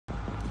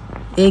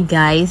Hey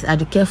guys,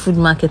 Aduke Food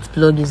Market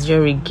Plug is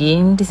here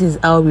again. This is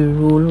how we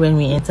roll when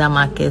we enter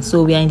market.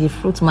 So we are in the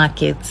fruit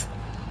market.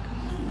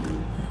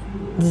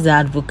 These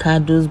are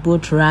avocados,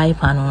 both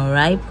ripe and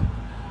unripe.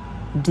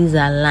 These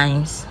are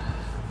limes.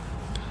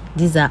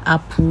 These are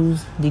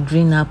apples, the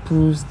green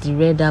apples, the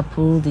red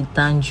apples, the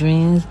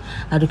tangerines.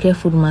 Aduke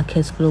Food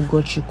Market Club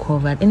got you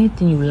covered.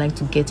 Anything you would like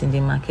to get in the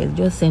market,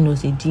 just send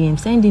us a DM.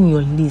 Send in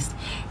your list.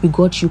 We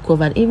got you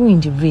covered. Even in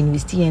the rain, we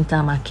still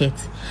enter market.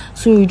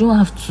 So you don't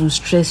have to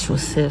stress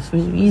yourself.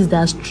 Release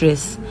that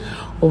stress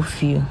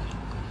off you.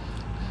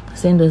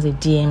 Send us a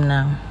DM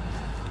now.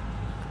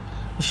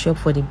 We shop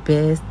for the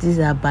best. These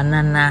are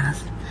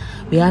bananas.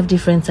 We have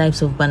different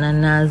types of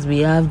bananas. We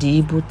have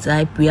the Igbo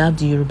type. We have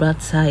the Yoruba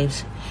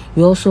types.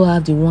 We also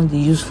have the one they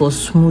use for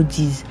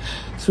smoothies.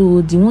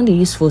 So the one they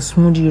use for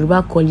smoothie,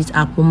 Yoruba call it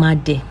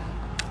akmomade.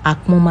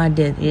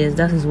 Akmomade, yes,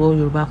 that is what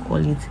Yoruba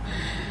call it.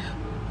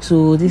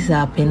 So these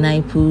are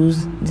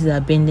pineapples. These are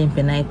bending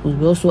pineapples.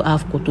 We also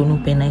have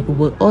Cotonou pineapple.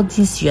 But all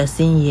these you are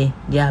seeing here,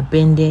 they are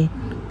bending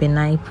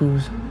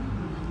pineapples.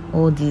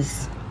 All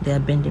these, they are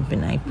bending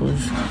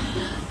pineapples.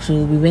 So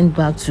we went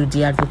back to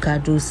the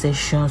avocado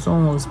section.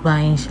 Someone was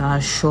buying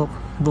our shop,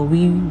 but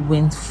we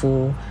went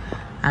for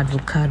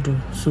avocado.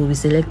 So we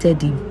selected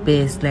the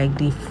best, like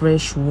the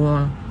fresh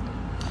one.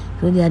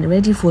 So they are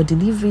ready for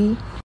delivery.